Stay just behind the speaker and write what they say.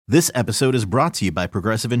This episode is brought to you by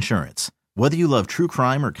Progressive Insurance. Whether you love true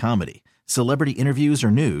crime or comedy, celebrity interviews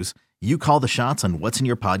or news, you call the shots on what's in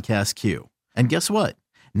your podcast queue. And guess what?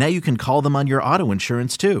 Now you can call them on your auto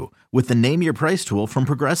insurance too with the Name Your Price tool from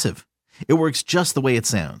Progressive. It works just the way it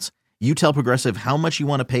sounds. You tell Progressive how much you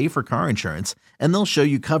want to pay for car insurance, and they'll show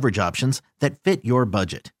you coverage options that fit your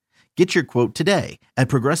budget. Get your quote today at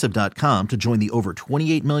Progressive.com to join the over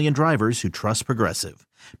 28 million drivers who trust Progressive.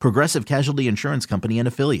 Progressive Casualty Insurance Company and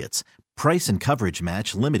Affiliates. Price and coverage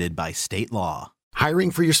match limited by state law. Hiring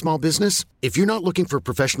for your small business? If you're not looking for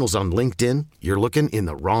professionals on LinkedIn, you're looking in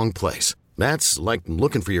the wrong place. That's like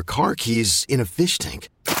looking for your car keys in a fish tank.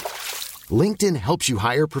 LinkedIn helps you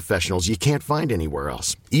hire professionals you can't find anywhere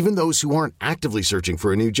else, even those who aren't actively searching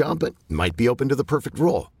for a new job but might be open to the perfect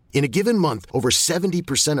role. In a given month, over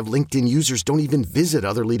 70% of LinkedIn users don't even visit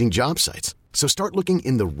other leading job sites. So start looking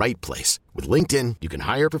in the right place. With LinkedIn, you can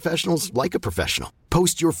hire professionals like a professional.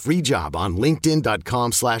 Post your free job on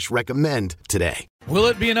linkedin.com/recommend today. Will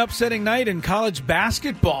it be an upsetting night in college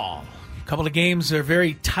basketball? A couple of games are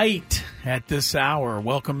very tight at this hour.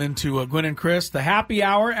 Welcome into Gwynn and Chris, the happy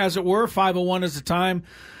hour, as it were. 5:01 is the time.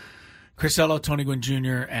 Chris Ello, Tony Gwynn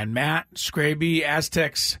Jr., and Matt Scraby.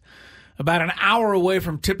 Aztecs about an hour away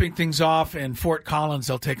from tipping things off in Fort Collins.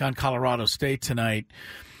 They'll take on Colorado State tonight.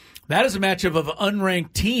 That is a matchup of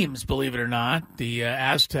unranked teams, believe it or not. The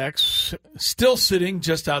Aztecs still sitting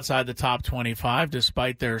just outside the top 25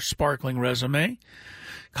 despite their sparkling resume.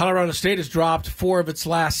 Colorado State has dropped 4 of its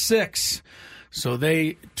last 6, so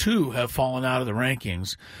they, too, have fallen out of the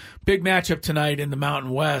rankings. Big matchup tonight in the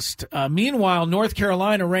Mountain West. Meanwhile, North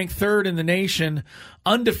Carolina ranked 3rd in the nation,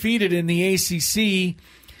 undefeated in the ACC.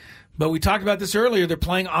 But we talked about this earlier. They're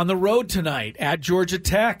playing on the road tonight at Georgia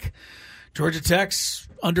Tech. Georgia Tech's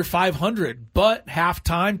under 500, but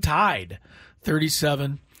halftime tied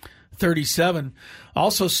 37-37.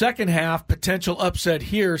 Also, second half, potential upset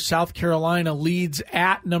here. South Carolina leads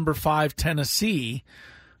at number 5 Tennessee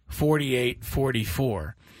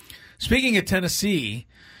 48-44. Speaking of Tennessee,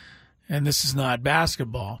 and this is not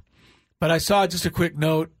basketball, but I saw just a quick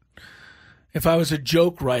note. If I was a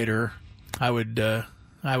joke writer, I would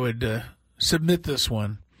submit this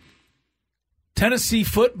one. Tennessee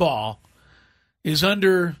football is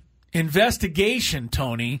under investigation,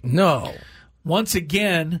 Tony. No. Once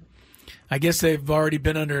again, I guess they've already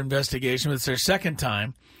been under investigation, but it's their second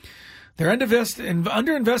time. They're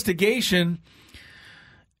under investigation,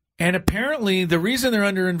 and apparently the reason they're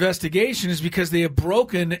under investigation is because they have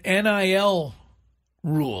broken NIL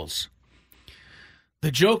rules. The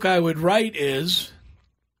joke I would write is,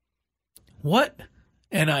 what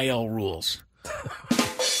NIL rules?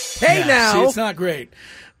 Now. See, it's not great.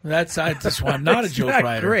 That's why I'm not a joke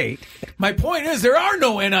writer. Great. My point is, there are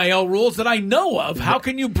no NIL rules that I know of. How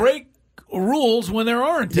can you break rules when there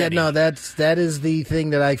aren't any? No, that is the thing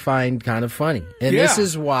that I find kind of funny, and this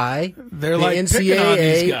is why they're the like NCAA, picking on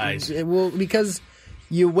these guys. Well, because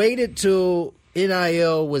you waited till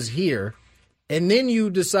NIL was here, and then you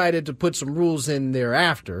decided to put some rules in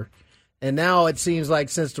thereafter. And now it seems like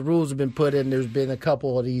since the rules have been put in, there's been a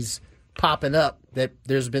couple of these popping up that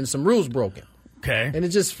there's been some rules broken. Okay. And it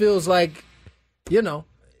just feels like,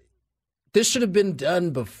 this should have been done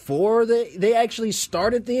before they actually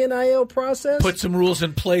started the NIL process. Put some rules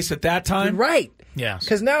in place at that time? Right. Yes.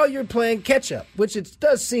 Because now you're playing catch-up, which it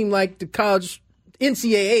does seem like the college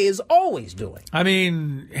NCAA is always doing. I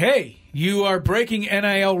mean, hey, you are breaking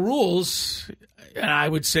NIL rules, and I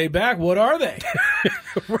would say back, what are they?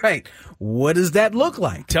 Right. What does that look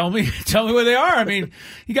like? Tell me what they are. I mean,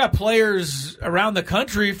 you got players around the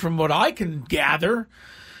country, from what I can gather,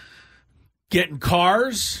 getting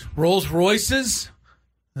cars, Rolls Royces.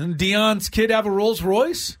 Didn't Deion's kid have a Rolls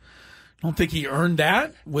Royce? I don't think he earned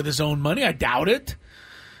that with his own money. I doubt it.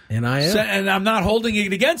 And I'm not holding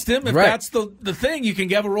it against him. If that's the thing, you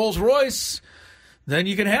can have a Rolls Royce, then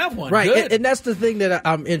you can have one. Right, Good. and that's the thing that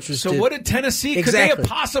I'm interested in. So what did Tennessee, could they have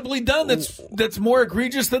possibly done that's more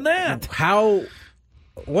egregious than that? How,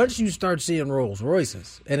 once you start seeing Rolls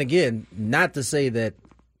Royces, and again, not to say that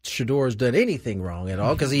Shador's done anything wrong at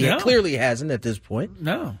all, because he clearly hasn't at this point.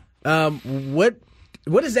 No. What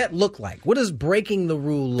does that look like? What does breaking the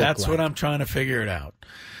rule look like? That's what I'm trying to figure it out.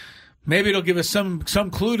 Maybe it'll give us some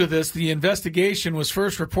clue to this. The investigation was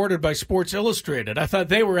first reported by Sports Illustrated. I thought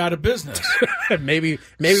they were out of business. maybe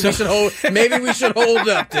we should hold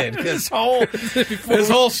up then. This whole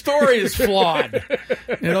story is flawed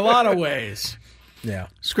in a lot of ways. Yeah.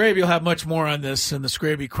 Scraby will have much more on this in the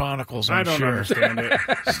Scraby Chronicles, I'm sure. I don't understand it.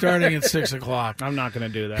 Starting at 6 o'clock. I'm not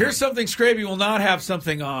going to do that. Here's something Scraby will not have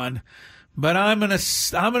something on, but I'm gonna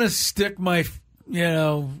stick my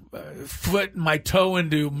foot my toe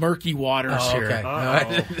into murky waters here.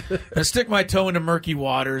 I stick my toe into murky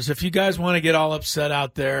waters. If you guys want to get all upset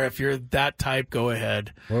out there, if you're that type, go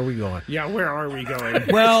ahead. Where are we going? Yeah, where are we going?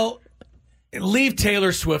 Well, leave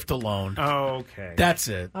Taylor Swift alone. Oh, okay. That's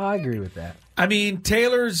it. Oh, I agree with that. I mean,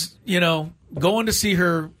 Taylor's, going to see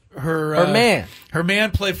her man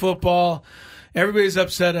play football. Everybody's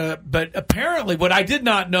upset. But apparently what I did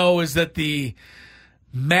not know is that the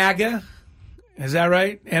MAGA, is that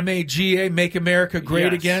right? MAGA, Make America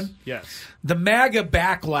Great Again? Yes. The MAGA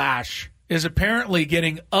backlash is apparently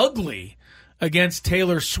getting ugly against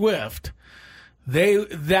Taylor Swift.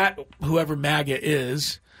 Whoever MAGA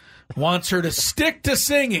is, wants her to stick to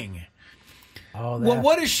singing. Well,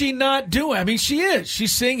 what is she not doing? I mean, she is.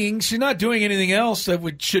 She's singing. She's not doing anything else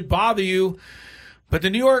that should bother you. But the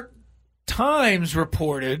New York Times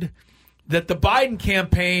reported that the Biden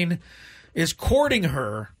campaign is courting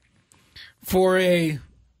her to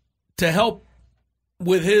help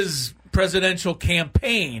with his presidential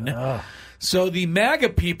campaign. So the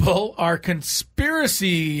MAGA people are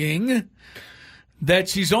conspiracying that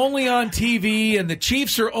she's only on TV and the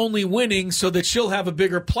Chiefs are only winning so that she'll have a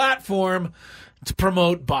bigger platform to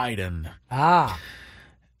promote Biden. I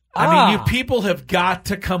mean, you people have got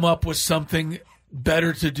to come up with something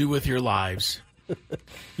better to do with your lives.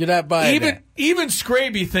 You're not buying that. Even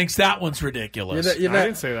Scraby thinks that one's ridiculous. I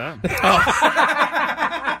didn't say that.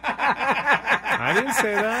 I didn't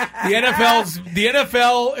say that. The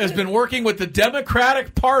NFL has been working with the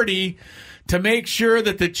Democratic Party to make sure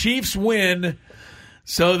that the Chiefs win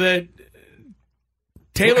so that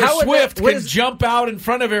Taylor Swift can jump out in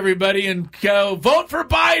front of everybody and go, vote for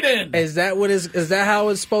Biden. Is that how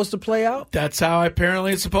it's supposed to play out? That's how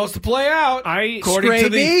apparently it's supposed to play out.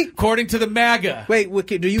 According to the MAGA. Wait,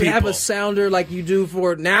 do you have a sounder like you do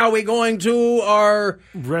for now we're going to our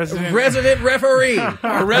resident referee?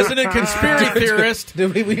 Our resident conspiracy theorist.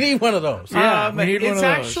 We need one of those. Yeah, we need one of those.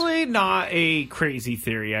 It's actually not a crazy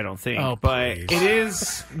theory, I don't think. But it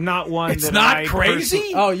is not one it's not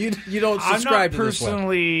crazy? You don't subscribe to this one.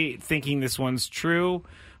 Thinking this one's true,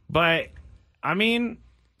 but I mean,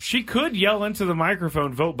 she could yell into the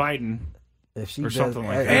microphone, "Vote Biden," something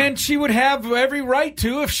like that, and she would have every right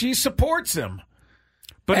to if she supports him.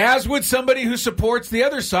 But as would somebody who supports the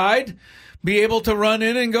other side be able to run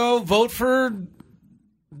in and go vote for.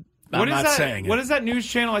 What is that news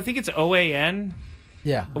channel? I think it's OAN.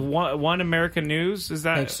 Yeah. One American News? Is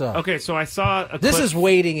that? I think so. Okay, so I saw a clip. This is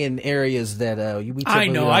waiting in areas that we I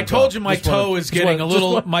know. I told you my toe is getting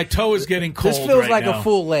cold. This feels like now. A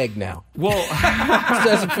full leg now. Well, this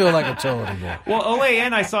doesn't feel like a toe anymore. Well,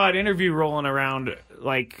 OAN, I saw an interview rolling around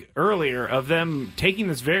earlier of them taking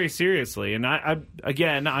this very seriously. And I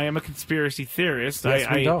am a conspiracy theorist. Yes,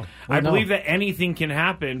 I believe that anything can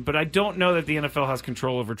happen, but I don't know that the NFL has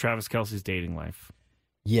control over Travis Kelce's dating life.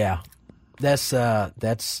 Yeah. That's.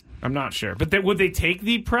 I'm not sure, but would they take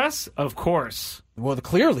the press? Of course. Well,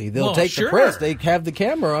 clearly they'll take the press. They have the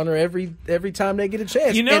camera on her every time they get a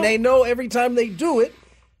chance, and they know every time they do it,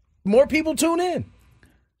 more people tune in.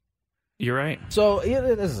 You're right. So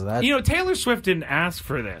this is that. Taylor Swift didn't ask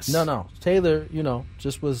for this. No. Taylor,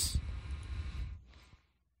 just was.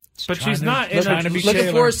 But she's not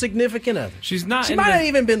looking for a significant other. She's not. She might have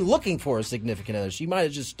even been looking for a significant other. She might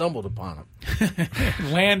have just stumbled upon him.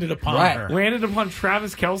 Landed upon her. Landed upon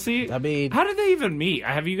Travis Kelce? I mean, how did they even meet?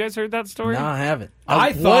 Have you guys heard that story? No, I haven't.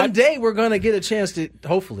 I thought one day we're going to get a chance to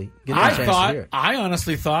hopefully get a chance to hear it. I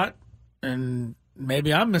honestly thought, and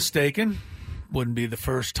maybe I'm mistaken, wouldn't be the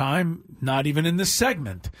first time, not even in this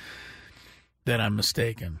segment, that I'm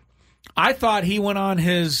mistaken. I thought he went on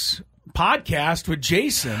his podcast with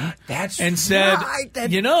Jason and said,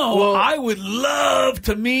 I would love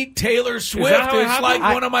to meet Taylor Swift. It's like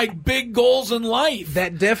one of my big goals in life.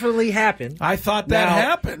 That definitely happened. I thought that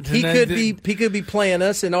happened. He could be playing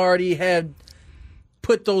us and already had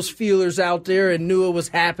put those feelers out there and knew it was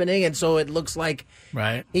happening, and so it looks like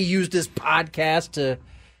he used his podcast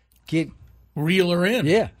to reel her in.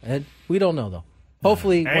 Yeah, and we don't know though.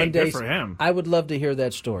 Hopefully one day. Good for him. I would love to hear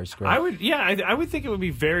that story, Scrub. I would think it would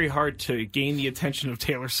be very hard to gain the attention of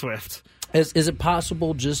Taylor Swift. Is it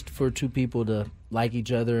possible just for two people to like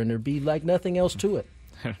each other and there be like nothing else to it?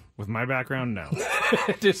 With my background, no.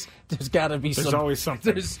 There's got to be There's always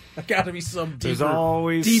something. There's got to be some deeper, There's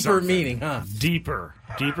always deeper something. meaning, huh?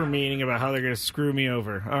 Deeper meaning about how they're going to screw me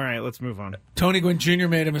over. All right, let's move on. Tony Gwynn Jr.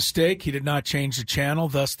 made a mistake. He did not change the channel.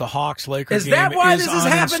 Thus, the Hawks-Lakers game is that why is this is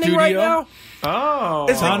happening right now? Oh.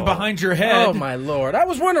 It's on behind your head. Oh, my Lord. I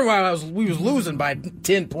was wondering why we was losing by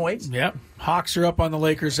 10 points. Yep. Hawks are up on the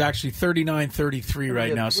Lakers, actually 39-33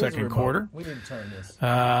 right now, second quarter. We didn't turn this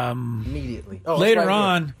immediately. Oh, Later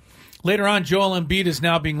on, Joel Embiid is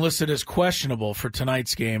now being listed as questionable for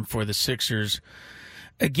tonight's game for the Sixers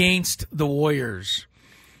against the Warriors.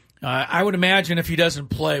 I would imagine if he doesn't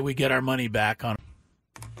play, we get our money back on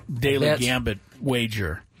Daily Gambit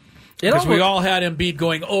wager. Because we all had Embiid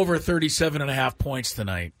going over 37.5 points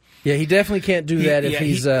tonight. Yeah, he definitely can't do that if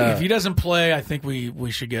he's... if he doesn't play, I think we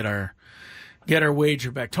should get our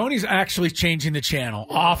wager back. Tony's actually changing the channel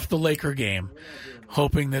off the Laker game,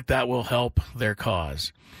 hoping that will help their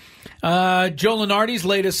cause. Joe Lunardi's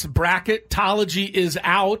latest bracketology is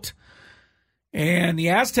out. And the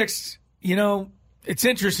Aztecs, it's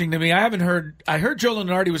interesting to me. I heard Joe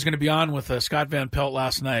Lunardi was going to be on with Scott Van Pelt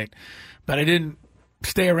last night, but I didn't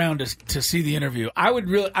stay around to see the interview.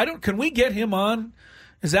 Can we get him on?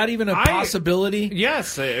 Is that even a possibility?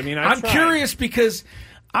 Yes. I'm curious because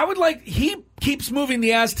he keeps moving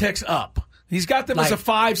the Aztecs up. He's got them as a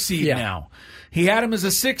 5 seed now. He had him as a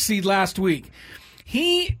 6 seed last week.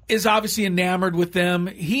 He is obviously enamored with them.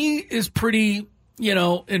 He is pretty,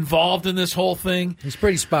 involved in this whole thing. He's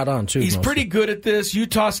pretty spot on, too. He's pretty good at this.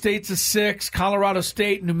 Utah State's a 6. Colorado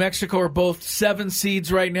State and New Mexico are both 7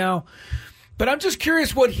 seeds right now. But I'm just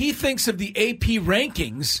curious what he thinks of the AP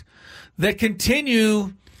rankings that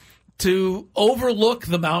continue to overlook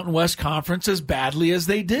the Mountain West Conference as badly as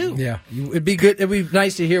they do. Yeah, it'd be good. It'd be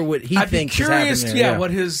nice to hear what he thinks is happening there. I'd be curious,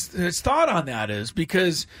 what his thought on that is,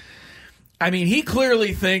 because he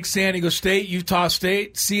clearly thinks San Diego State, Utah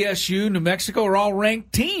State, CSU, New Mexico are all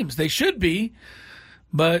ranked teams. They should be,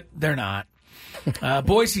 but they're not.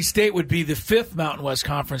 Boise State would be the 5th Mountain West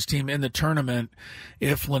Conference team in the tournament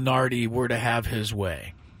if Lunardi were to have his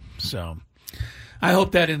way. So I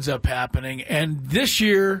hope that ends up happening. And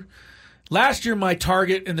last year, my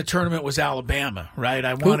target in the tournament was Alabama, right?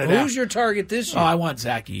 Who's your target this year? Oh, I want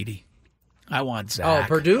Zach Edey. Oh,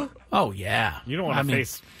 Purdue? Oh, yeah. You don't want to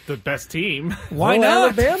face the best team. Why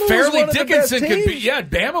not? Alabama Fairleigh Dickinson could be. Yeah,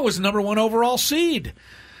 Bama was the number 1 overall seed.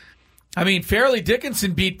 Fairleigh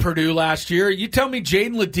Dickinson beat Purdue last year. You tell me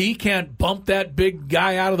Jaden LeDee can't bump that big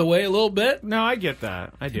guy out of the way a little bit? No, I get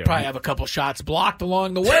that. I do. Probably have a couple shots blocked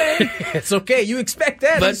along the way. It's okay. You expect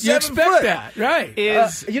that. But you expect that, right.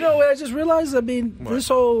 You know what I just realized? This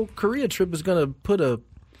whole Korea trip is going to put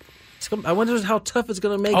I wonder how tough it's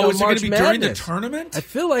going to make on March Madness. Is it going to be during the tournament? I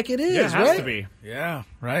feel like it is, it has right? to be. Yeah,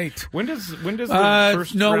 right. When does the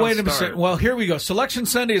first round wait a minute. start? Well, here we go. Selection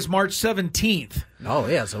Sunday is March 17th. Oh,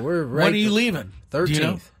 yeah, so we're right. When are you leaving? 13th. Do you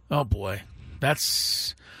know? Oh, boy.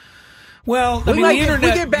 That's... Well, the internet...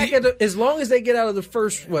 We get back as long as they get out of the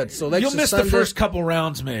first, Selection You'll miss Sunday? the first couple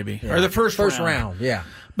rounds, maybe. Yeah. Or the first round, yeah.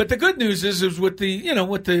 But the good news is with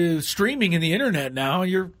the streaming and the internet now,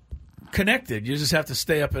 you're connected. You just have to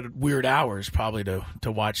stay up at weird hours probably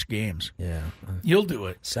to watch games. Yeah. You'll do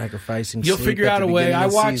it. Sacrificing You'll sleep figure out a way. I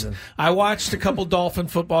watched a couple Dolphin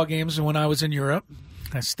football games when I was in Europe.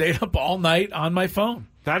 I stayed up all night on my phone.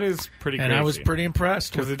 That is pretty crazy. And I was pretty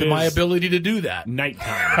impressed with my ability to do that.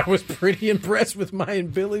 Nighttime. I was pretty impressed with my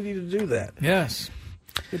ability to do that. Yes.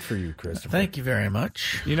 Good for you, Christopher. Thank you very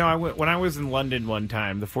much. When I was in London one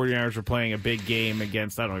time, the 49ers were playing a big game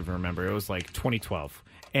against, I don't even remember, it was like 2012.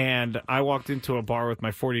 And I walked into a bar with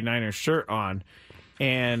my 49ers shirt on,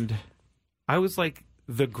 and I was like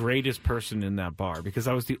the greatest person in that bar because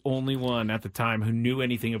I was the only one at the time who knew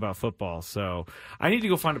anything about football. So I need to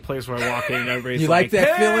go find a place where I walk in and everybody's that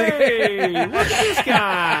hey, feeling? Look at this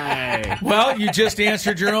guy. Well, you just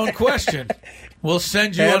answered your own question. We'll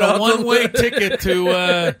send you on a one-way ticket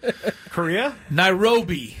to Korea?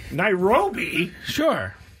 Nairobi. Nairobi?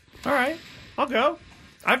 Sure. All right. I'll go.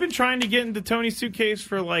 I've been trying to get into Tony's suitcase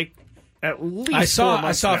for like at least 4 months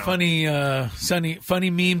I saw now. a funny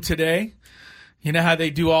meme today. You know how they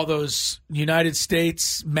do all those United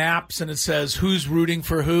States maps and it says who's rooting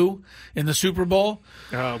for who in the Super Bowl?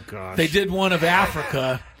 Oh, gosh. They did one of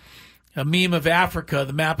Africa, a meme of Africa,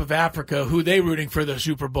 the map of Africa, who they rooting for the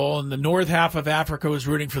Super Bowl. And the north half of Africa was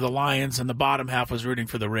rooting for the Lions and the bottom half was rooting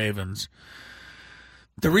for the Ravens.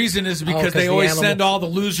 The reason is because they always send all the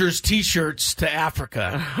losers' T-shirts to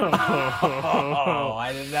Africa. Oh,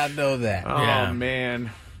 I did not know that. Oh,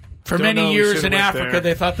 man. For many years in Africa,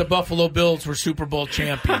 they thought the Buffalo Bills were Super Bowl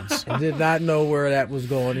champions. I did not know where that was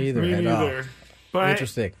going either. Me neither. But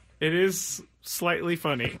interesting. It is slightly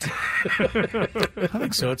funny. I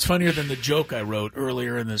think so. It's funnier than the joke I wrote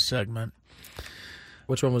earlier in this segment.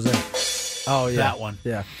 Which one was that? Oh, yeah. That one.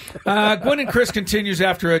 Yeah. Gwynn and Chris continues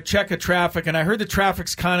after a check of traffic, and I heard the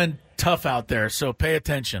traffic's kind of tough out there, so pay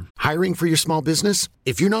attention. Hiring for your small business?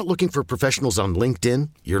 If you're not looking for professionals on LinkedIn,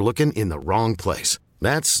 you're looking in the wrong place.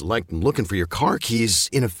 That's like looking for your car keys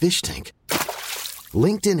in a fish tank.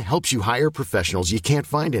 LinkedIn helps you hire professionals you can't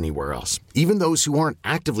find anywhere else, even those who aren't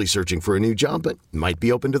actively searching for a new job but might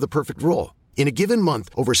be open to the perfect role. In a given month,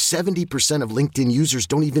 over 70% of LinkedIn users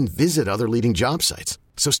don't even visit other leading job sites.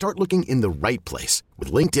 So start looking in the right place.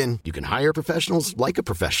 With LinkedIn, you can hire professionals like a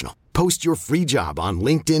professional. Post your free job on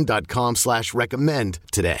linkedin.com/recommend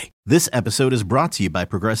today. This episode is brought to you by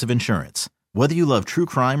Progressive Insurance. Whether you love true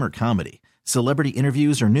crime or comedy, celebrity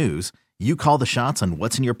interviews or news, you call the shots on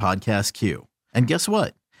what's in your podcast queue. And guess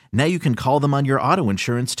what? Now you can call them on your auto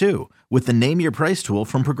insurance too with the Name Your Price tool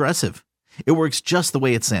from Progressive. It works just the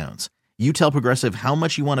way it sounds. You tell Progressive how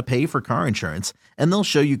much you want to pay for car insurance, and they'll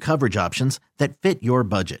show you coverage options that fit your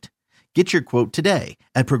budget. Get your quote today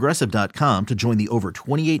at Progressive.com to join the over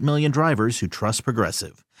 28 million drivers who trust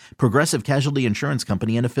Progressive. Progressive Casualty Insurance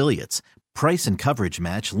Company and Affiliates. Price and coverage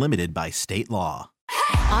match limited by state law.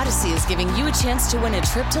 Odyssey is giving you a chance to win a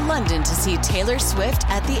trip to London to see Taylor Swift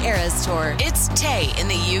at the Eras Tour. It's Tay in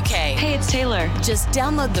the UK. Hey, it's Taylor. Just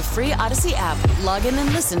download the free Odyssey app, log in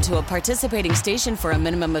and listen to a participating station for a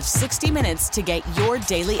minimum of 60 minutes to get your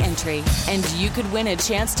daily entry. And you could win a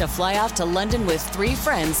chance to fly off to London with 3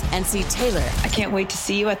 friends and see Taylor. I can't wait to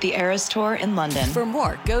see you at the Eras Tour in London. For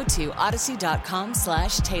more, go to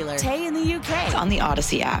odyssey.com/Taylor. Tay in the UK. It's on the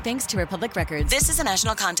Odyssey app. Thanks to Republic Records. This is a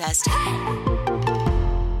national contest.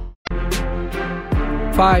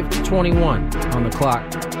 5:21 on the clock.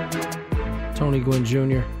 Tony Gwynn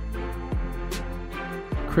Jr.,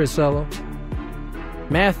 Chris Ello,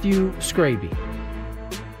 Matthew Scraby.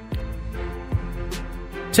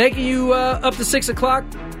 Taking you up to 6 o'clock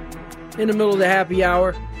in the middle of the happy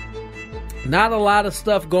hour. Not a lot of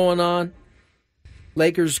stuff going on.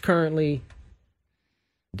 Lakers currently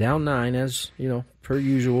down 9, as you know, per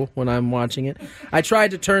usual when I'm watching it. I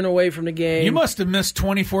tried to turn away from the game. You must have missed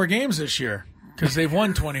 24 games this year because they've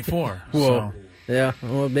won 24. Well, yeah,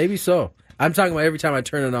 well, maybe so. I'm talking about every time I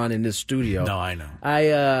turn it on in this studio. No, I know.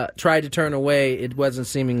 I tried to turn away. It wasn't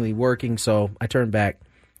seemingly working, so I turned back.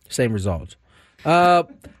 Same results.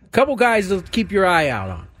 Couple guys to keep your eye out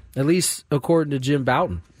on, at least according to Jim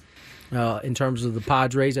Bouton, in terms of the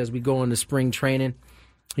Padres as we go into spring training.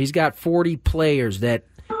 He's got 40 players that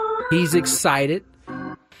he's excited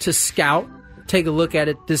to scout, take a look at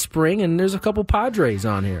it this spring, and there's a couple Padres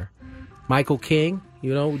on here. Michael King,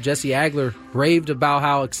 you know, Jesse Agler raved about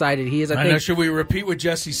how excited he is. I know. Should we repeat what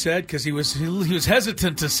Jesse said? Because he was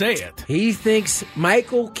hesitant to say it. He thinks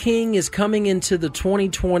Michael King is coming into the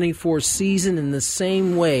 2024 season in the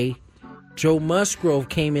same way Joe Musgrove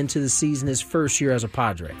came into the season his first year as a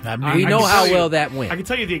Padre. We know how well that went. I can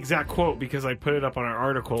tell you the exact quote because I put it up on our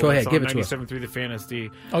article. Go ahead, give it to us. 97.3 The Fan SD.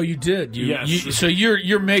 Oh, you did? Yes. So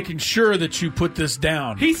you're making sure that you put this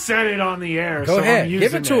down. He said it on the air. Go ahead, I'm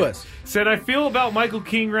give it to us. Said, I feel about Michael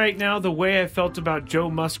King right now the way I felt about Joe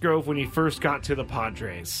Musgrove when he first got to the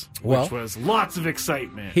Padres, which was lots of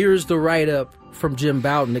excitement. Here's the write-up from Jim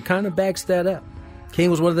Bouton that kind of backs that up. King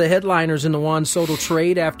was one of the headliners in the Juan Soto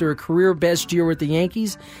trade after a career-best year with the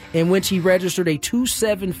Yankees, in which he registered a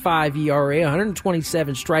 2.75 ERA,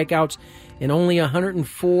 127 strikeouts, and only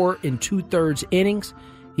 104 and 2/3 innings.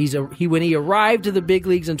 When he arrived to the big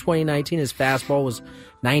leagues in 2019, his fastball was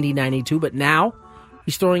 90-92, but now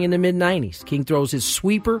he's throwing in the mid-90s. King throws his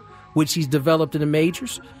sweeper, which he's developed in the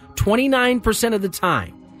majors, 29% of the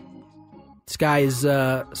time. This guy is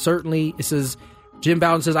certainly, it says, Jim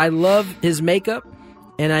Bouton says, I love his makeup,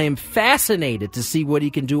 and I am fascinated to see what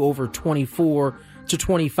he can do over 24 to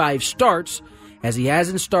 25 starts, as he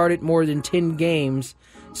hasn't started more than 10 games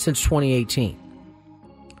since 2018.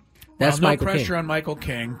 That's no Michael pressure King. on Michael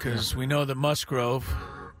King because we know that Musgrove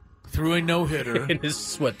threw a no-hitter. In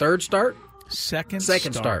his, third start? Second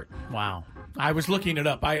start. Wow. I was looking it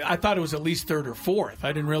up. I thought it was at least third or fourth.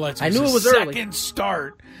 I didn't realize I knew it was early. Second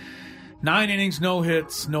start. 9 innings, no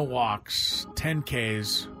hits, no walks, 10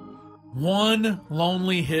 Ks, 1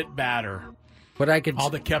 lonely hit batter. But I could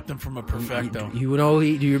all that kept him from a perfecto. Do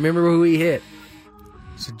you remember who he hit?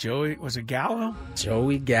 Was it Gallo?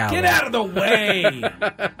 Joey Gallo. Get out of the way,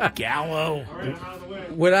 Gallo.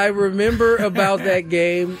 What I remember about that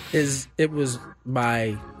game is it was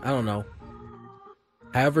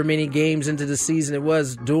however many games into the season it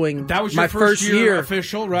was doing. That was my your first year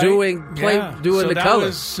official, right? Doing the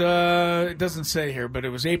colors. It doesn't say here, but it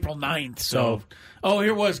was April 9th. So, here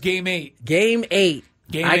it was Game 8. Game 8.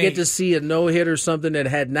 I get eight. to see a no-hit or something that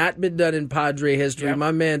had not been done in Padre history. Yep.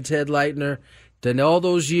 My man Ted Leitner Then all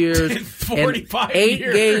those years, 45 and 8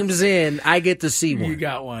 years. games in, I get to see one. You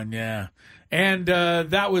got one, yeah. And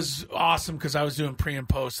that was awesome because I was doing pre and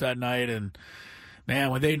post that night, and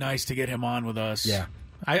man, were they nice to get him on with us. Yeah.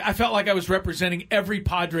 I felt like I was representing every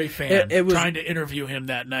Padre fan It was, trying to interview him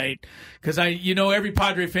that night because every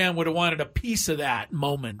Padre fan would have wanted a piece of that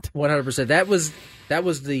moment. 100%. That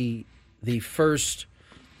was the first.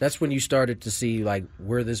 That's when you started to see like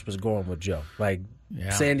where this was going with Joe. Like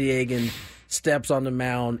San Diegan steps on the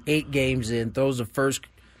mound, 8 games in, throws the first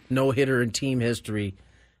no-hitter in team history.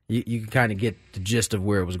 You can kind of get the gist of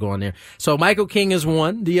where it was going there. So Michael King is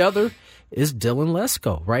one. The other is Dylan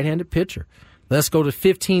Lesko, right-handed pitcher. Lesko, the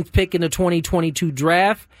 15th pick in the 2022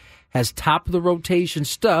 draft, has top-of-the-rotation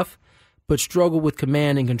stuff, but struggled with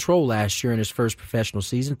command and control last year in his first professional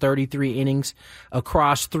season. 33 innings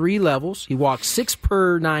across 3 levels. He walked 6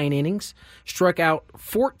 per 9 innings, struck out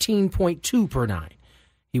 14.2 per 9.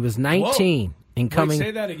 He was 19 incoming. Wait,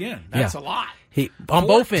 say that again. That's a lot. On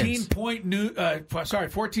both ends. 14.2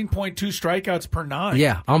 strikeouts per 9.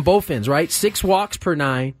 Yeah, on both ends, right? 6 walks per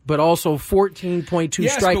 9, but also 14.2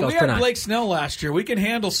 strikeouts per 9. But we had Blake Snell last year. We can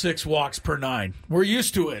handle 6 walks per 9. We're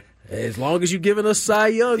used to it. As long as you're giving us Cy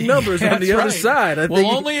Young numbers on the other side. We'll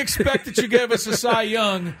only expect that you give us a Cy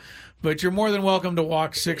Young, but you're more than welcome to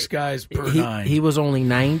walk 6 guys per 9. He was only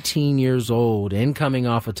 19 years old and coming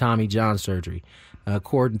off of Tommy John surgery.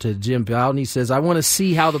 According to Jim Bowden, he says, I want to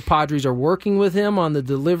see how the Padres are working with him on the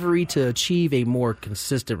delivery to achieve a more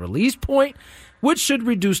consistent release point, which should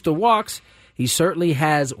reduce the walks. He certainly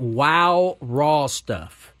has raw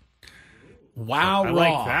stuff. Wow, I raw.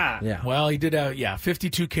 like that. Yeah. Well, he did have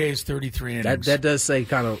 52 Ks, 33 innings. That does say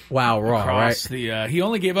kind of raw, across right? He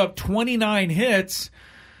only gave up 29 hits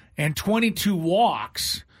and 22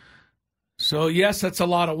 walks. So, yes, that's a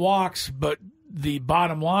lot of walks, but the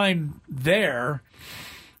bottom line there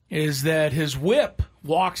is that his whip,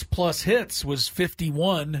 walks plus hits, was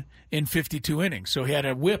 51 in 52 innings. So he had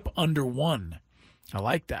a whip under 1. I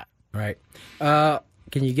like that. Right.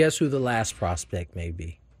 Can you guess who the last prospect may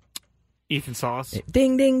be? Ethan Salas.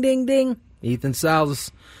 Ding, ding, ding, ding. Ethan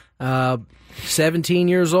Salas, 17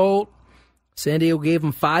 years old. San Diego gave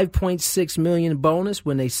him $5.6 million bonus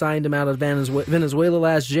when they signed him out of Venezuela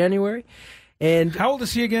last January. And how old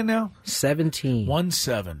is he again now? 17.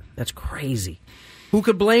 1-7. That's crazy. Who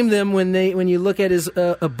could blame them when you look at his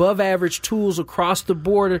above-average tools across the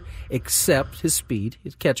board, except his speed?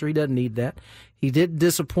 His catcher, he doesn't need that. He did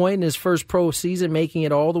disappoint in his first pro season, making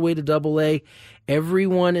it all the way to Double-A.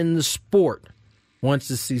 Everyone in the sport wants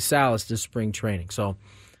to see Salas this spring training. So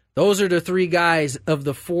those are the 3 guys of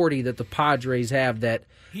the 40 that the Padres have that.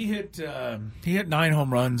 He hit 9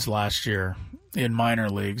 home runs last year in minor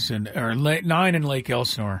leagues, or 9 in Lake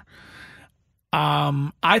Elsinore.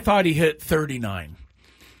 I thought he hit 39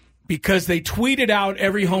 because they tweeted out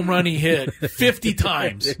every home run he hit 50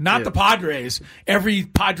 times. Not the Padres, every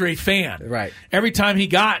Padre fan. Right. Every time he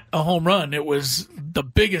got a home run, it was the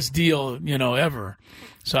biggest deal, ever.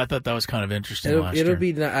 So I thought that was kind of interesting last year. It'll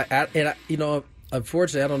be,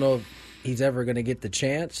 unfortunately, I don't know if he's ever going to get the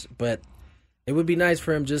chance, but it would be nice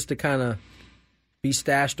for him just to kind of be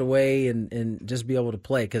stashed away and just be able to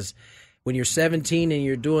play, because when you're 17 and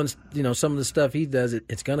you're doing some of the stuff he does,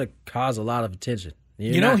 it's going to cause a lot of attention.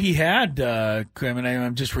 He had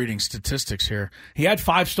I'm just reading statistics here. He had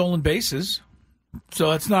 5 stolen bases,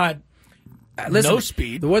 so it's not no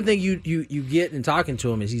speed. The one thing you get in talking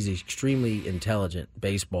to him is he's an extremely intelligent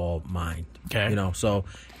baseball mind. Okay, so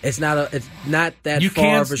it's not that you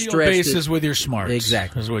far of a stretch. You can't steal bases with your smarts.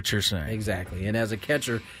 Exactly, is what you're saying. Exactly, and as a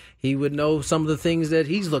catcher, he would know some of the things that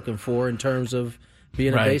he's looking for in terms of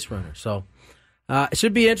being a base runner. So it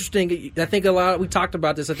should be interesting. I think we talked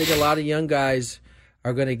about this. I think a lot of young guys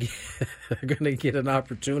are going to get an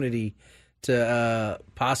opportunity to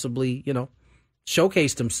possibly,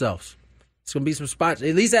 showcase themselves. It's going to be some spots.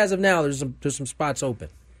 At least as of now, there's some spots open.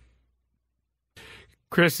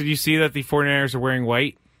 Chris, did you see that the 49ers are wearing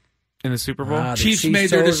white in the Super Bowl? Chiefs made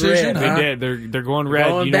their decision. Red, They did. They're going red.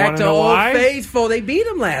 Going you back to know Old why? Faithful. They beat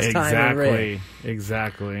them last time in red.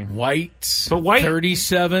 Exactly. White, but white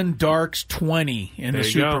 37, darks 20 in the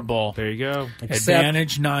Super Bowl. There you go.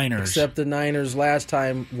 Advantage Niners. Except the Niners last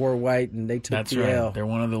time wore white and they took the L. They're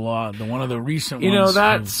one of the recent ones.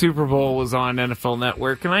 That Super Bowl was on NFL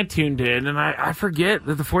Network, and I tuned in, and I forget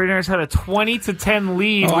that the 49ers had a 20-10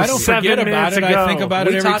 lead. I don't forget about it. I think about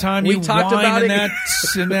it every time you talked whine about in it.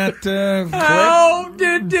 that How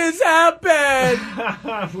did this happen?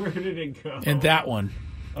 Where did it go? In that one.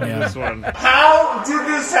 This one. How did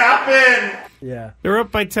this happen? Yeah. They were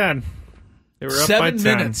up by 10. They were up 7 by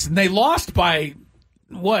 10. minutes. And they lost by,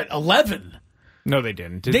 11? No, they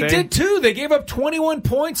didn't. They did too. They gave up 21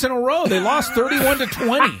 points in a row. They lost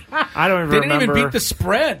 31-20. I don't even They remember. didn't even beat the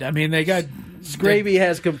spread. I mean, they got... Scraby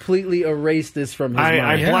has completely erased this from his mind.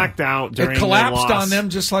 I blacked out during It collapsed the loss. on them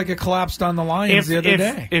just like it collapsed on the Lions the other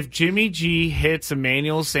day. If Jimmy G hits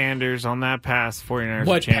Emmanuel Sanders on that pass, 49ers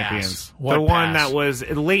What are champions. pass? What the one pass? that was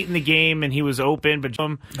late in the game and he was open, but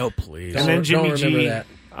Oh, please. and then Jimmy don't remember G. that.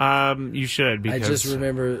 You should because I just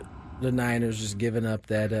remember the Niners just giving up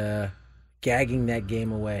that, gagging that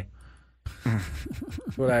game away.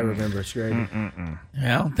 That's what I remember, Scraby.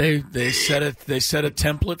 Yeah, they set a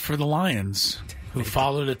template for the Lions, who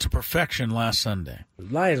followed it to perfection last Sunday.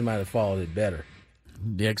 The Lions might have followed it better.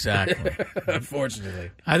 Exactly.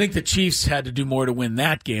 Unfortunately. I think the Chiefs had to do more to win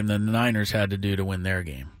that game than the Niners had to do to win their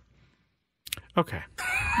game. okay.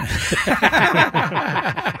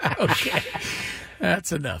 Okay.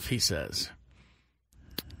 That's enough, he says.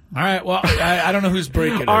 All right, well, I don't know whose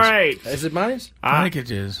break it is. All right. Is it mine? I think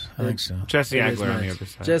it is. I think so. Jesse It is Agler on mine. the other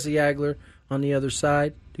side. Jesse Agler on the other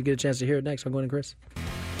side. You get a chance to hear it next. I'm going to Chris.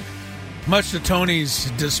 Much to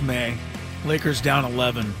Tony's dismay, Lakers down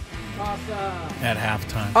 11 at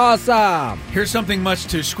halftime. Awesome. Here's something much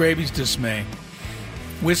to Scraby's dismay.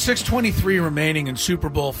 With 6:23 remaining in Super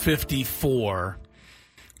Bowl 54,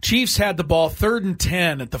 Chiefs had the ball 3rd and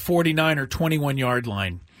 10 at the 49er 21-yard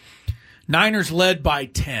line. Niners led by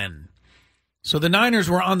 10. So the Niners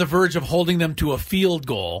were on the verge of holding them to a field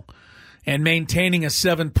goal and maintaining a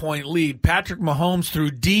 7-point lead. Patrick Mahomes threw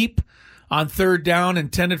deep on 3rd down,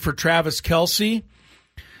 intended for Travis Kelce.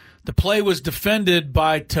 The play was defended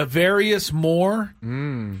by Tarvarius Moore.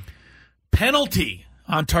 Penalty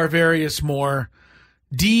on Tarvarius Moore.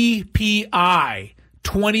 DPI,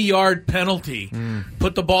 20-yard penalty.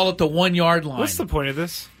 Put the ball at the 1-yard line. What's the point of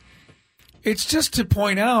this? It's just to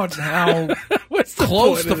point out how What's the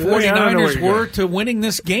close point the of this? I don't know where 49ers you're were going. to winning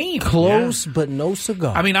this game. Close, but no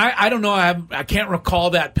cigar. I mean, I don't know. I can't recall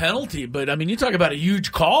that penalty, but, I mean, you talk about a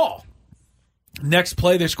huge call. Next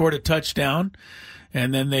play, they scored a touchdown,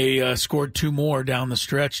 and then they scored 2 more down the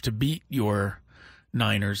stretch to beat your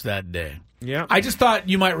Niners that day. Yeah. I just thought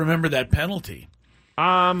you might remember that penalty.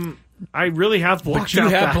 I really have blacked you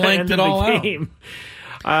out have the blanked end it of all the out. game.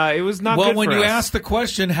 It was not Well, good when for you us. ask the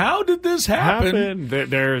question, how did this happen? That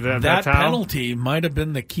That how. penalty might have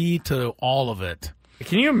been the key to all of it.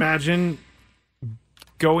 Can you imagine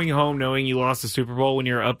going home knowing you lost the Super Bowl when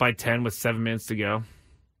you're up by 10 with 7 minutes to go?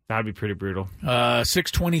 That'd be pretty brutal.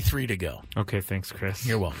 6:23 to go. Okay, thanks, Chris.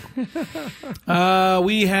 You're welcome.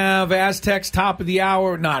 We have Aztecs top of the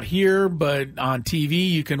hour, not here, but on TV.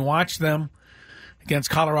 You can watch them against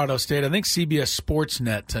Colorado State. I think CBS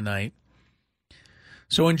Sportsnet tonight.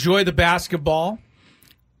 So enjoy the basketball.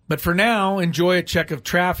 But for now, enjoy a check of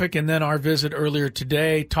traffic and then our visit earlier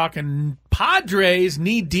today, talking Padres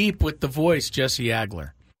knee-deep with the voice, Jesse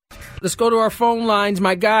Agler. Let's go to our phone lines.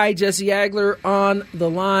 My guy, Jesse Agler, on the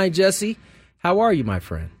line. Jesse, how are you, my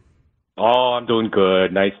friend? Oh, I'm doing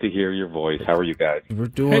good. Nice to hear your voice. How are you guys? We're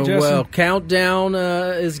doing Jesse. well. Countdown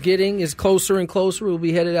is closer and closer. We'll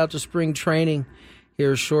be headed out to spring training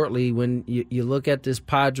here shortly. When you look at this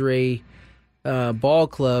Padre ball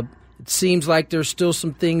club, it seems like there's still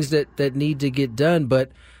some things that need to get done,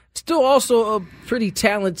 but still also a pretty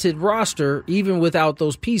talented roster, even without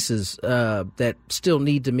those pieces that still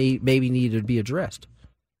need to be addressed.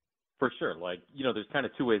 For sure. There's kind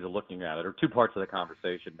of 2 ways of looking at it, or 2 parts of the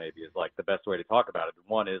conversation maybe is like the best way to talk about it.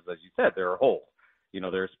 One is, as you said, there are holes.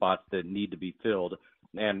 There are spots that need to be filled.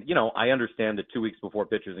 And, I understand that 2 weeks before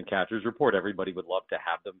pitchers and catchers report, everybody would love to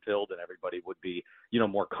have them filled and everybody would be,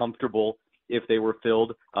 more comfortable if they were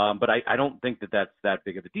filled. But I don't think that that's that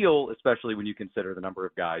big of a deal, especially when you consider the number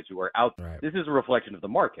of guys who are out. Right. This is a reflection of the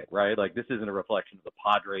market, right? Like, this isn't a reflection of the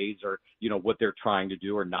Padres or, what they're trying to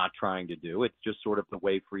do or not trying to do. It's just sort of the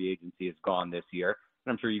way free agency has gone this year.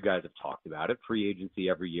 And I'm sure you guys have talked about it. Free agency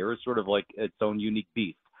every year is sort of like its own unique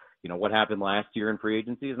beast. What happened last year in free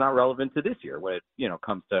agency is not relevant to this year when it,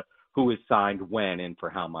 comes to who is signed when and for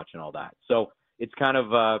how much and all that. So it's kind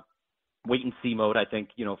of wait and see mode, I think,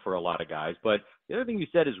 for a lot of guys. But the other thing you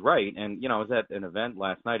said is right. And, I was at an event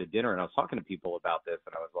last night at dinner and I was talking to people about this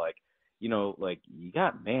and I was like, you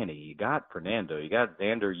got Manny, you got Fernando, you got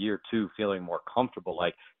Xander year 2 feeling more comfortable.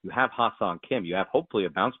 Like, you have Ha-Seong Kim, you have hopefully a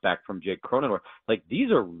bounce back from Jake Cronenworth. Like,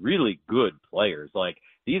 these are really good players. Like,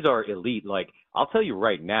 these are elite. Like, I'll tell you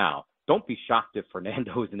right now, don't be shocked if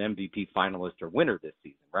Fernando is an MVP finalist or winner this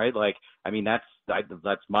season, right? Like, I mean, that's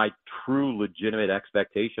my true legitimate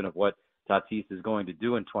expectation of what Tatis is going to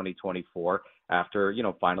do in 2024 after,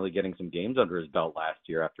 finally getting some games under his belt last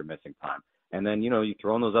year after missing time. And then, you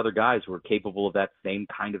throw in those other guys who are capable of that same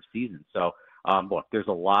kind of season. So Look, there's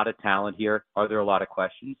a lot of talent here. Are there a lot of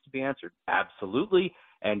questions to be answered? Absolutely.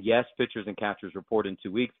 And yes, pitchers and catchers report in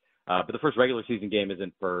 2 weeks. But the first regular season game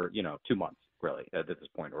isn't for, 2 months, really, at this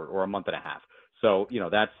point, or a month and a half. So,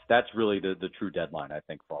 that's really the true deadline, I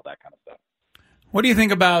think, for all that kind of stuff. What do you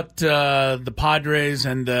think about the Padres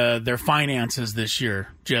and their finances this year,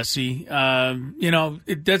 Jesse?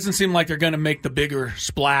 It doesn't seem like they're going to make the bigger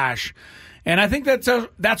splash. And I think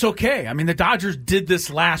that's okay. I mean, the Dodgers did this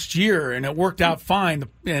last year, and it worked out fine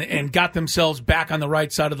and got themselves back on the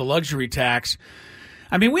right side of the luxury tax.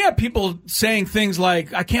 I mean, we have people saying things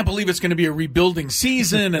like, I can't believe it's going to be a rebuilding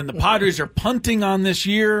season, and the Padres are punting on this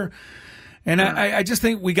year. And I just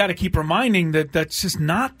think we got to keep reminding that that's just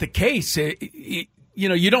not the case.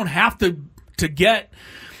 You don't have to get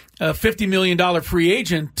a $50 million free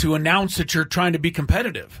agent to announce that you're trying to be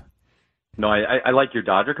competitive. No, I like your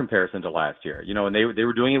Dodger comparison to last year. And they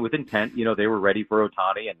were doing it with intent. They were ready for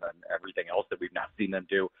Ohtani and everything else that we've not seen them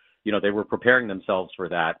do. They were preparing themselves for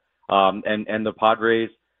that. And the Padres,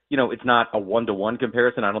 it's not a one-to-one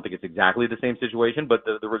comparison. I don't think it's exactly the same situation, but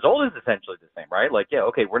the result is essentially the same, right? Like, yeah,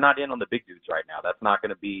 okay, we're not in on the big dudes right now. That's not going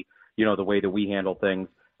to be, the way that we handle things.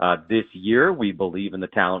 This year, we believe in the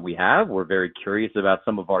talent we have. We're very curious about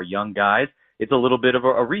some of our young guys. It's a little bit of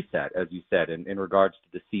a reset, as you said, in regards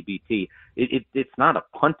to the CBT. It's not a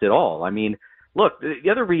punt at all. I mean, look, the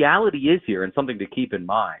other reality is here, and something to keep in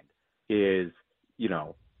mind is,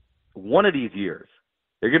 one of these years,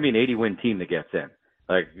 there's going to be an 80-win team that gets in.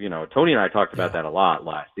 Like, Tony and I talked about that a lot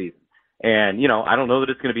last season. And, I don't know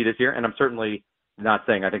that it's going to be this year, and I'm certainly not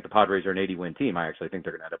saying I think the Padres are an 80-win team. I actually think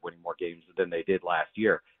they're going to end up winning more games than they did last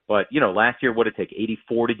year. But, last year, what did it take?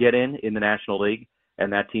 84 to get in the National League,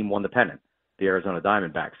 and that team won the pennant, the Arizona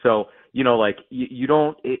Diamondbacks. So, we're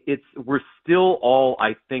still all,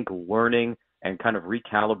 I think, learning and kind of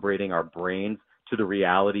recalibrating our brains to the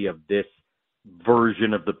reality of this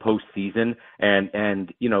version of the postseason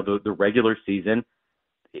and the regular season.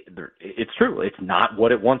 It's true. It's not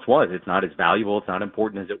what it once was. It's not as valuable. It's not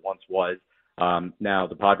important as it once was. Now,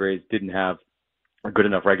 the Padres didn't have a good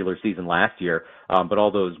enough regular season last year, but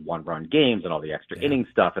all those one-run games and all the extra inning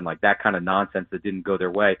stuff and like that kind of nonsense that didn't go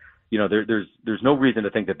their way, there's no reason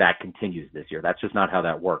to think that continues this year. That's just not how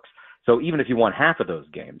that works. So even if you won half of those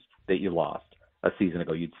games that you lost a season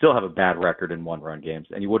ago, you'd still have a bad record in one-run games,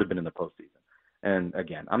 and you would have been in the postseason. And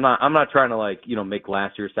again, I'm not trying to make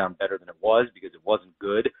last year sound better than it was, because it wasn't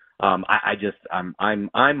good. I'm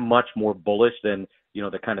much more bullish than,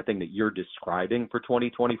 the kind of thing that you're describing for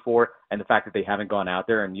 2024, and the fact that they haven't gone out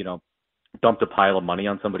there and, dumped a pile of money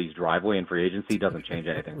on somebody's driveway in free agency doesn't change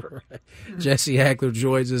anything for me. Jesse Hackler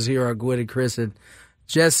joins us here on Gwynn and Chris. And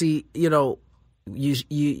Jesse, the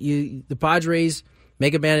Padres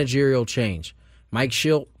make a managerial change. Mike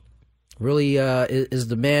Schilt really is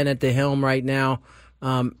the man at the helm right now.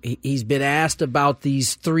 He's been asked about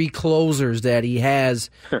these three closers that he has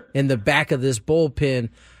in the back of this bullpen.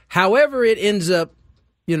 However it ends up,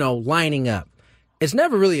 lining up, it's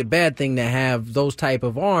never really a bad thing to have those type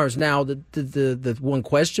of arms. Now, the one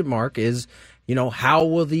question mark is, how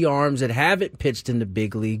will the arms that haven't pitched in the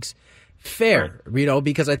big leagues fare? Right.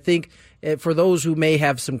 Because I think for those who may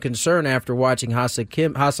have some concern after watching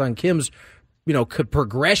Ha-Seong Kim's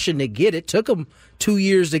progression to get it. Took him 2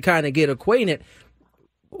 years to kind of get acquainted.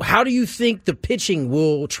 How do you think the pitching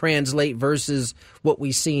will translate versus what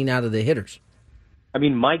we've seen out of the hitters? I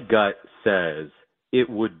mean, my gut says it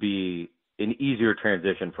would be an easier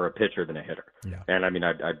transition for a pitcher than a hitter. Yeah. And I mean,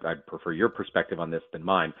 I'd prefer your perspective on this than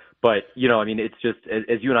mine. But, it's just,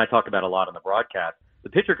 as you and I talk about a lot on the broadcast, the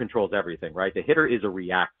pitcher controls everything, right? The hitter is a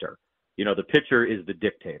reactor. The pitcher is the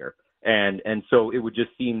dictator. And so it would just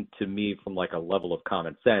seem to me, from like a level of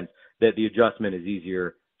common sense, that the adjustment is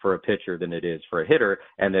easier for a pitcher than it is for a hitter,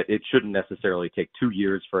 and that it shouldn't necessarily take 2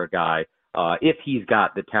 years for a guy if he's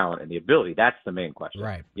got the talent and the ability. That's the main question.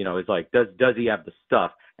 Right. It's like, does he have the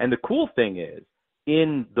stuff? And the cool thing is,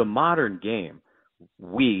 in the modern game,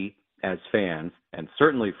 we as fans, and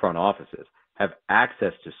certainly front offices, have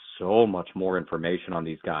access to so much more information on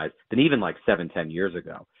these guys than even like 7-10 years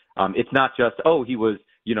ago. It's not just, he was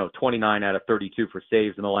 29 out of 32 for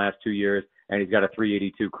saves in the last 2 years, and he's got a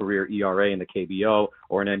 3.82 career ERA in the KBO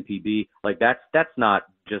or an NPB. Like that's not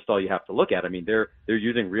just all you have to look at. I mean, they're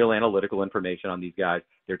using real analytical information on these guys.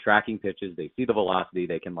 They're tracking pitches. They see the velocity.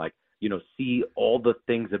 They can see all the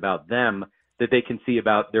things about them that they can see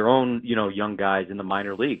about their own, young guys in the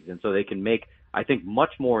minor leagues. And so they can make, I think,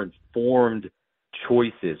 much more informed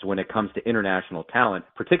choices when it comes to international talent,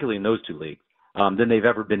 particularly in those two leagues, than they've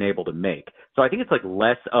ever been able to make. So I think it's like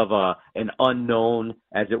less of an unknown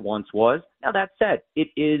as it once was. Now, that said, it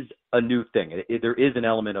is a new thing. There is an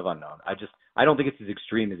element of unknown. I don't think it's as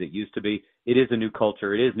extreme as it used to be. It is a new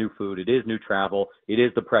culture. It is new food. It is new travel. It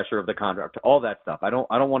is the pressure of the contract, all that stuff. I don't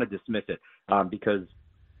want to dismiss it because,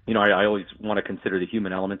 I always want to consider the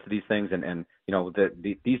human element to these things. And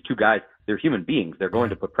these two guys, they're human beings. They're going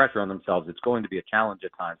to put pressure on themselves. It's going to be a challenge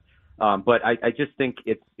at times. But I just think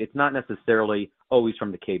it's not necessarily always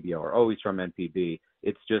from the KBO or always from NPB.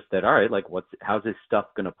 It's just that, all right, like how's this stuff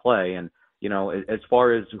going to play? And, as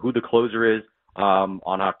far as who the closer is on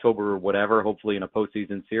October or whatever, hopefully in a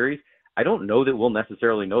postseason series, I don't know that we'll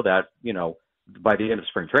necessarily know that, by the end of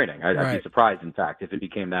spring training. I'd be surprised, in fact, if it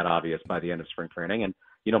became that obvious by the end of spring training. And,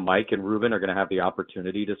 Mike and Ruben are going to have the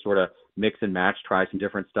opportunity to sort of mix and match, try some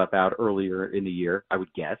different stuff out earlier in the year, I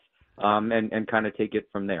would guess. And kind of take it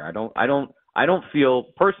from there. I don't feel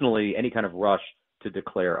personally any kind of rush to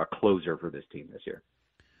declare a closer for this team this year.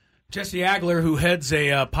 Jesse Agler, who heads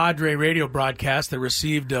a Padre radio broadcast that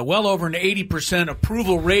received well over an 80%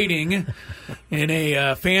 approval rating in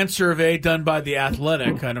a fan survey done by The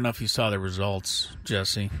Athletic. I don't know if you saw the results,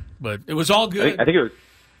 Jesse, but it was all good. I think it was.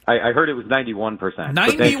 I heard it was 91%.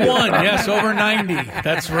 91, yes, over 90.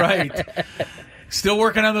 That's right. Still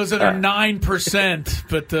working on those other 9%,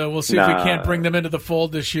 but we'll see if we can't bring them into the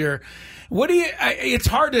fold this year. It's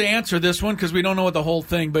hard to answer this one because we don't know what the whole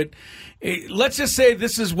thing, but let's just say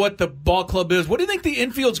this is what the ball club is. What do you think the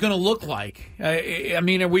infield's going to look like?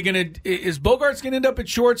 Is Bogaerts going to end up at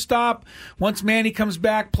shortstop once Manny comes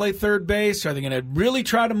back, play third base? Are they going to really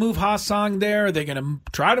try to move Ha-Sung there? Are they going to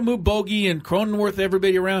try to move Bogey and Cronenworth,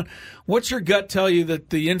 everybody around? What's your gut tell you that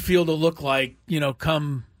the infield will look like,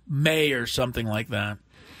 come May or something like that?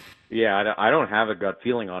 Yeah, I don't have a gut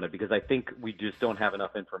feeling on it because I think we just don't have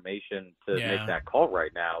enough information to make that call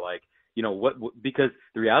right now. Because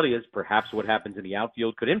the reality is perhaps what happens in the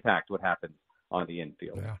outfield could impact what happens on the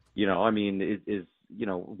infield. Yeah. Is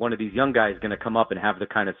one of these young guys going to come up and have the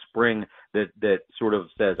kind of spring that sort of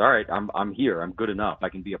says, all right, I'm here, I'm good enough, I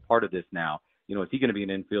can be a part of this now. Is he going to be an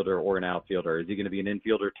infielder or an outfielder? Is he going to be an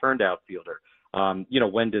infielder turned outfielder?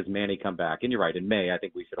 When does Manny come back? And you're right, in May, I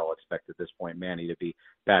think we should all expect at this point Manny to be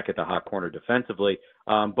back at the hot corner defensively.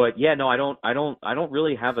 But yeah, no, I don't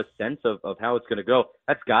really have a sense of how it's going to go.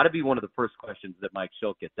 That's got to be one of the first questions that Mike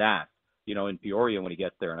Shildt gets asked, in Peoria when he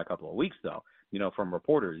gets there in a couple of weeks, though. From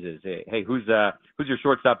reporters is, hey, who's your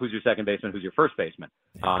shortstop, who's your second baseman, who's your first baseman?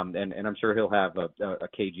 And I'm sure he'll have a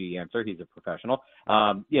KG answer. He's a professional,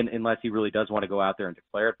 unless he really does want to go out there and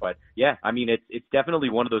declare it. But yeah, it's definitely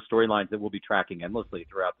one of those storylines that we'll be tracking endlessly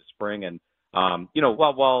throughout the spring. And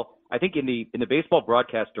while I think in the baseball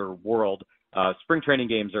broadcaster world, spring training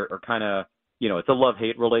games are kind of it's a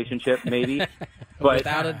love-hate relationship maybe, but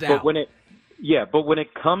without a doubt. But when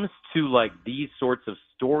it comes to like these sorts of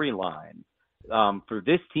storylines. For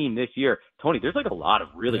this team this year, Tony, there's like a lot of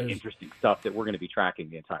really interesting stuff that we're going to be tracking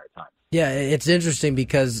the entire time. Yeah, it's interesting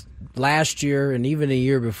because last year and even a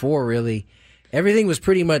year before, really, everything was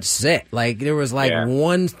pretty much set. Like there was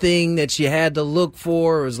one thing that you had to look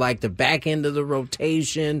for. It was like the back end of the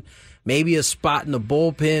rotation, maybe a spot in the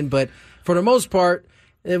bullpen. But for the most part,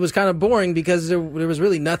 it was kind of boring because there was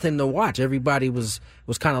really nothing to watch. Everybody was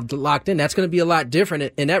kind of locked in. That's going to be a lot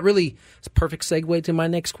different, and that really is a perfect segue to my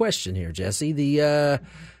next question here, Jesse.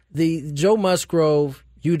 The Joe Musgrove,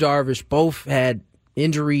 Yu Darvish both had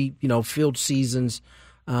injury, filled seasons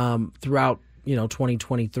throughout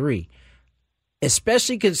 2023.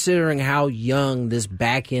 Especially considering how young this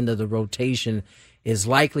back end of the rotation is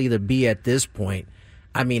likely to be at this point.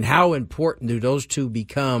 How important do those two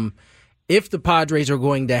become if the Padres are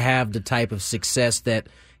going to have the type of success that,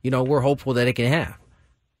 we're hopeful that it can have?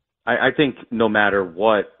 I think no matter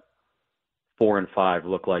what 4 and 5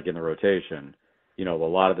 look like in the rotation, a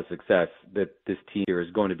lot of the success that this team here is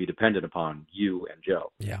going to be dependent upon you and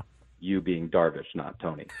Joe. Yeah. You being Darvish, not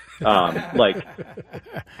Tony. The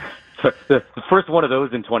first one of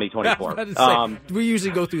those in 2024. We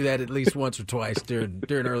usually go through that at least once or twice during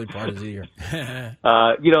early part of the year.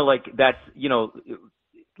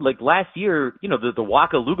 Like last year, the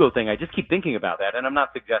Waka Lugo thing, I just keep thinking about that. And I'm not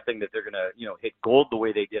suggesting that they're going to, hit gold the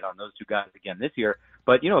way they did on those two guys again this year.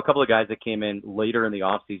 But, a couple of guys that came in later in the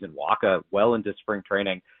offseason, Waka well into spring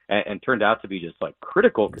training and turned out to be just like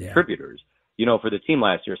critical contributors, for the team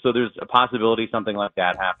last year. So there's a possibility something like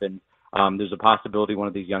that happens. There's a possibility one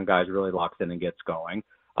of these young guys really locks in and gets going.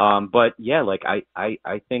 But yeah,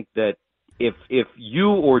 I think that if you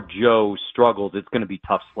or Joe struggles, it's going to be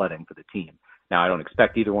tough sledding for the team. Now, I don't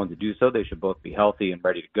expect either one to do so. They should both be healthy and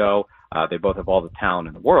ready to go. They both have all the talent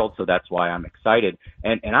in the world, so that's why I'm excited.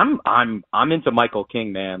 And I'm into Michael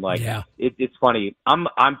King, man. Like, yeah. It's funny.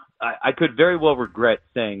 I could very well regret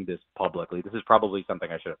saying this publicly. This is probably something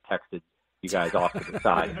I should have texted you guys off to the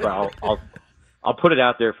side, but I'll put it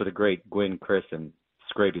out there for the great Gwynn, Chris, and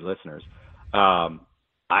Scraby listeners.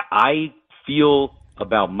 I feel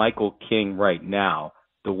about Michael King right now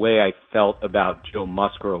the way I felt about Joe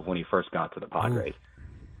Musgrove when he first got to the Padres.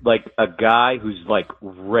 Like a guy who's like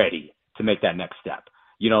ready to make that next step.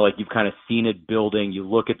 You know, like you've kind of seen it building. You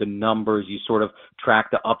look at the numbers, you sort of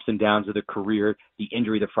track the ups and downs of the career, the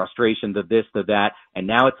injury, the frustration, the this, the that. And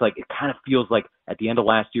now it's like, it kind of feels like at the end of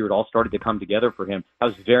last year, it all started to come together for him. That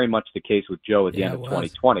was very much the case with Joe at the end of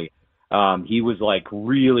 2020. He was like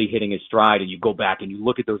really hitting his stride, and you go back and you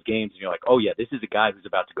look at those games and you're like, oh yeah, this is a guy who's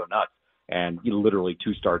about to go nuts. And he literally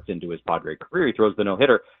 2 starts into his Padre career, he throws the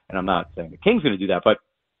no-hitter. And I'm not saying the King's going to do that, but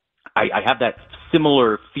I have that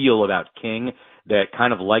similar feel about King that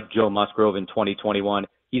kind of like Joe Musgrove in 2021,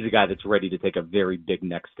 he's a guy that's ready to take a very big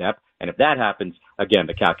next step. And if that happens, again,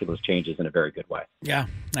 the calculus changes in a very good way. Yeah,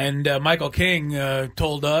 and Michael King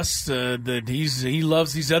told us that he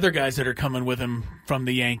loves these other guys that are coming with him from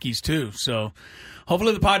the Yankees too. So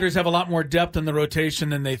hopefully the Padres have a lot more depth in the rotation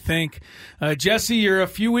than they think. Jesse, you're a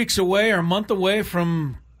few weeks away or a month away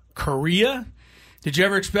from Korea. Did you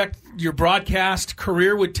ever expect your broadcast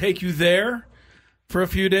career would take you there for a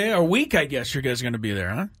few days? A week, I guess you guys are going to be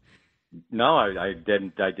there, huh? No, I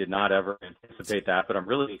didn't. I did not ever anticipate that, but I'm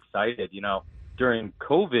really excited. You know, during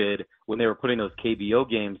COVID, when they were putting those KBO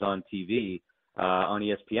games on TV on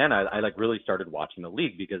ESPN, I like really started watching the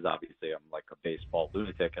league because obviously I'm like a baseball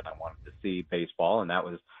lunatic and I wanted to see baseball, and that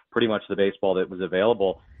was pretty much the baseball that was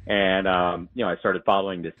available. And you know, I started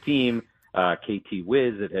following this team. KT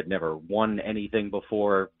Wiz, that had never won anything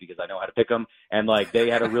before because I know how to pick them, and like they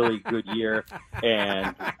had a really good year.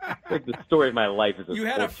 And like the story of my life is you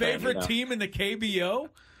had a favorite team in the KBO.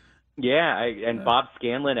 Yeah, and Bob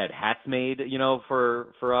Scanlon had hats made, you know,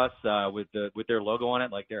 for us with their logo on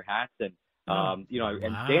it, like their hats, and you know,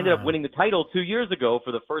 and they ended up winning the title 2 years ago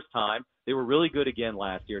for the first time. They were really good again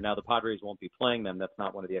last year. Now the Padres won't be playing them. That's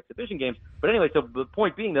not one of the exhibition games. But anyway, so the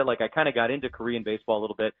point being that like I kind of got into Korean baseball a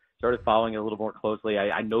little bit, started following it a little more closely.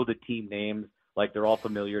 I know the team names, like they're all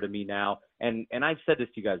familiar to me now. And I've said this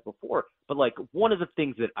to you guys before, but like one of the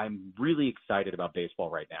things that I'm really excited about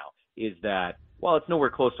baseball right now is that while it's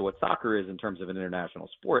nowhere close to what soccer is in terms of an international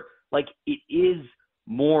sport, like it is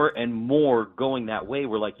more and more going that way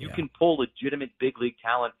where like you can pull legitimate big league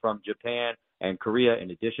talent from Japan and Korea,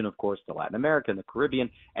 in addition, of course, to Latin America and the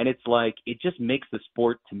Caribbean. And it's like, it just makes the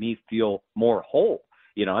sport to me feel more whole.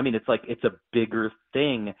 You know, I mean, it's like, it's a bigger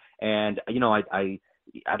thing. And, you know, I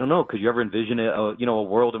don't know, could you ever envision a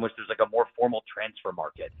world in which there's like a more formal transfer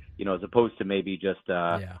market, you know, as opposed to maybe just,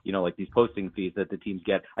 you know, like these posting fees that the teams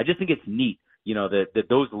get. I just think it's neat, you know, that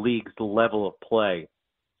those leagues' level of play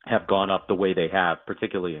have gone up the way they have,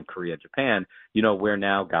 particularly in Korea, Japan, you know, where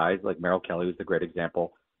now guys like Merrill Kelly was the great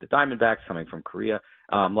example, the Diamondbacks coming from Korea,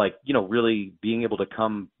 like, you know, really being able to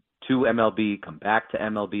come to MLB, come back to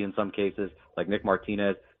MLB in some cases, like Nick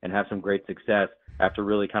Martinez, and have some great success after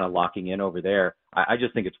really kind of locking in over there. I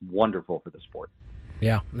just think it's wonderful for the sport.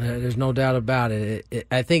 Yeah, there's no doubt about it.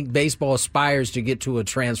 I think baseball aspires to get to a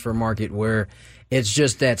transfer market where it's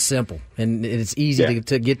just that simple, and it's easy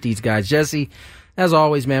to get these guys. Jesse, as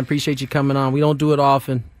always, man, appreciate you coming on. We don't do it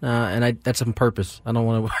often, and that's on purpose. I don't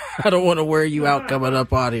want to wear you out coming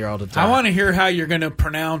up out here all the time. I want to hear how you're going to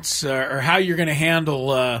pronounce or how you're going to handle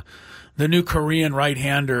the new Korean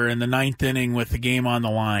right-hander in the ninth inning with the game on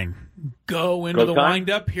the line. Go into the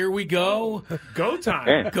windup. Here we go. Go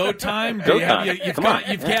time. Go time.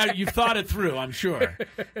 You've thought it through, I'm sure.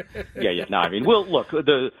 Yeah. No, I mean, well, look,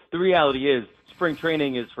 the reality is spring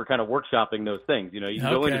training is for kind of workshopping those things. You know, you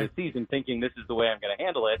go into the season thinking this is the way I'm going to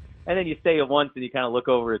handle it, and then you say it once and you kind of look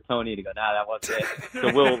over at Tony and you go, nah, that wasn't it.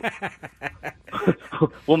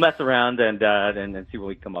 So we'll mess around and see what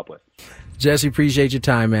we come up with. Jesse, appreciate your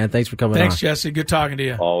time, man. Thanks for coming on. Thanks, Jesse. Good talking to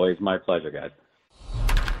you. Always my pleasure, guys.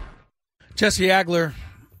 Jesse Agler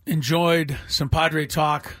enjoyed some Padre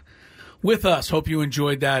talk with us. Hope you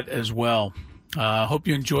enjoyed that as well. Hope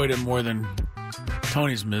you enjoyed it more than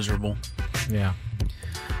Tony's miserable. Yeah.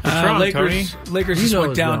 Lakers just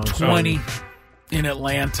went down 20 in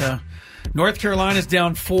Atlanta. North Carolina's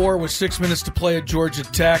down 4 with 6 minutes to play at Georgia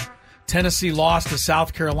Tech. Tennessee lost to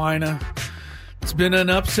South Carolina. It's been an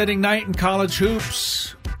upsetting night in college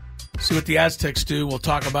hoops. See what the Aztecs do. We'll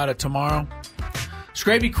talk about it tomorrow.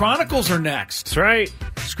 Scraby Chronicles are next. That's right.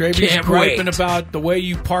 Scraby's griping about the way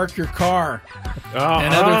you park your car.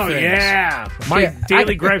 and other things. Yeah. My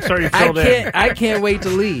daily gripes already filled in. I can't wait to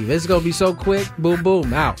leave. It's going to be so quick. Boom,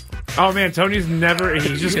 boom, out. Oh, man, Tony's never,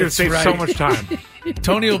 he's just going to save so much time.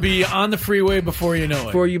 Tony will be on the freeway before you know it.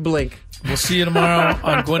 Before you blink. We'll see you tomorrow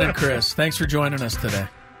on Gwynn and Chris. Thanks for joining us today.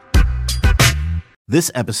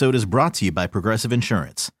 This episode is brought to you by Progressive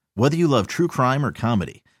Insurance. Whether you love true crime or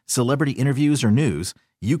comedy, celebrity interviews or news,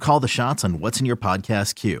 you call the shots on what's in your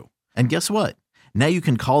podcast queue. And guess what? Now you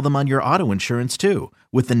can call them on your auto insurance too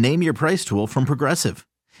with the Name Your Price tool from Progressive.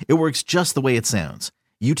 It works just the way it sounds.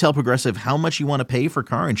 You tell Progressive how much you want to pay for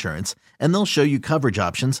car insurance, and they'll show you coverage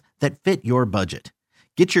options that fit your budget.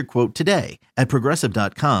 Get your quote today at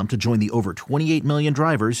Progressive.com to join the over 28 million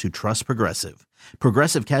drivers who trust Progressive.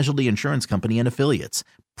 Progressive Casualty Insurance Company and Affiliates.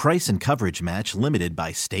 Price and coverage match limited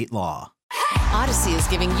by state law. Odyssey is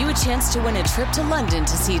giving you a chance to win a trip to London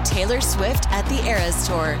to see Taylor Swift at the Eras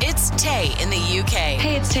Tour. It's Tay in the UK.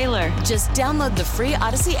 Hey, it's Taylor. Just download the free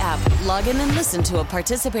Odyssey app, log in and listen to a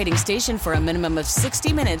participating station for a minimum of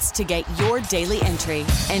 60 minutes to get your daily entry.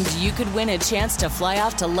 And you could win a chance to fly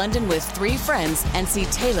off to London with 3 friends and see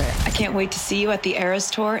Taylor. I can't wait to see you at the Eras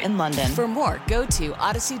Tour in London. For more, go to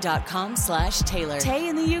odyssey.com/Taylor. Tay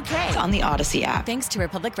in the UK. It's on the Odyssey app. Thanks to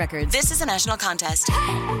Republic Records. This is a national contest.